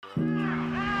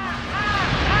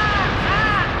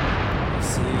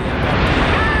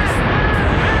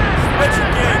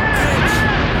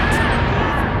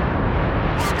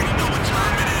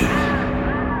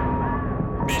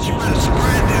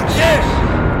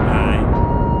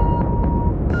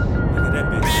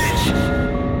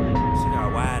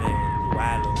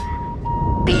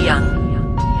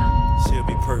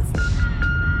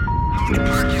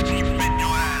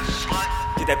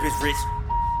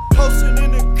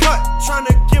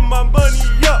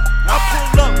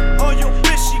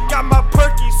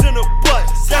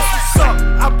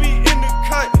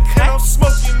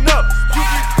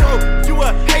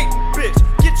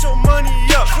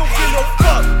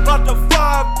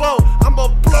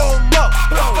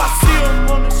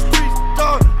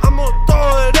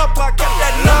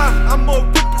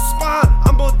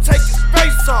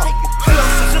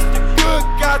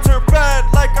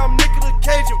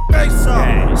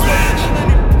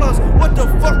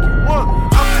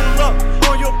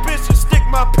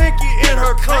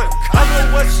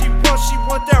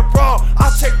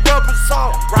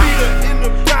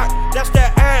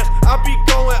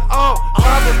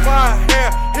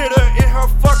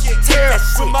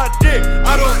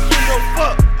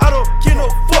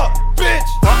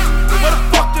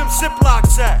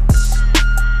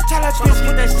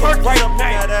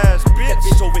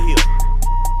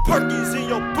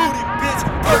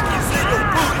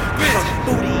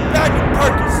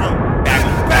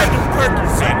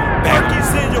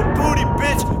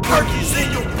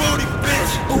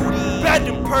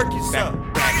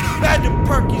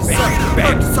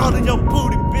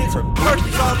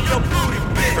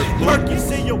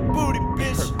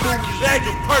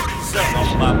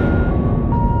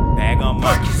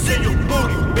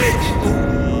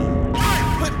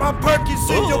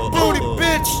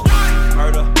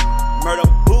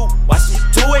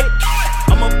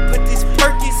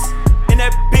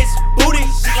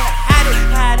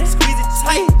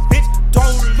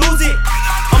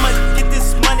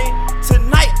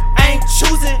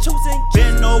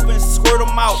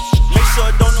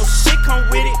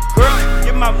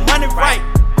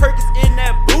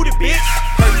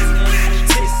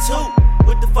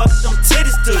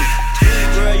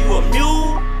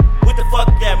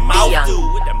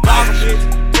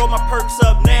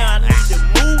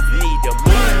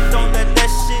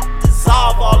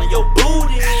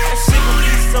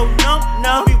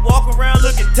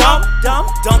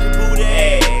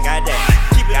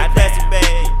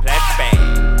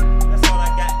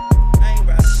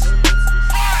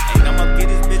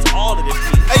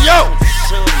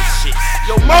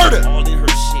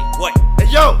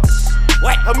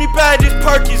me bag these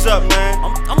Perkies up, man.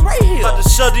 I'm right here. About to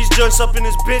shove these joints up in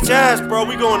this bitch ass, bro.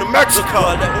 We going to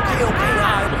Mexico. Okay,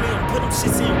 alright. Let me put them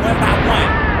shits in one by one.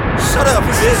 Shut up,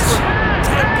 bitch.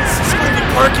 Put the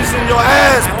Perkies in your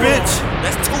ass, bitch.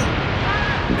 That's two.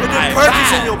 Put the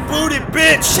Perkies in your booty,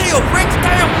 bitch. Chill, break it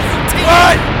down with some teeth.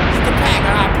 What? Get the pack,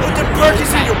 Put the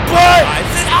Perkies in your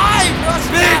butt.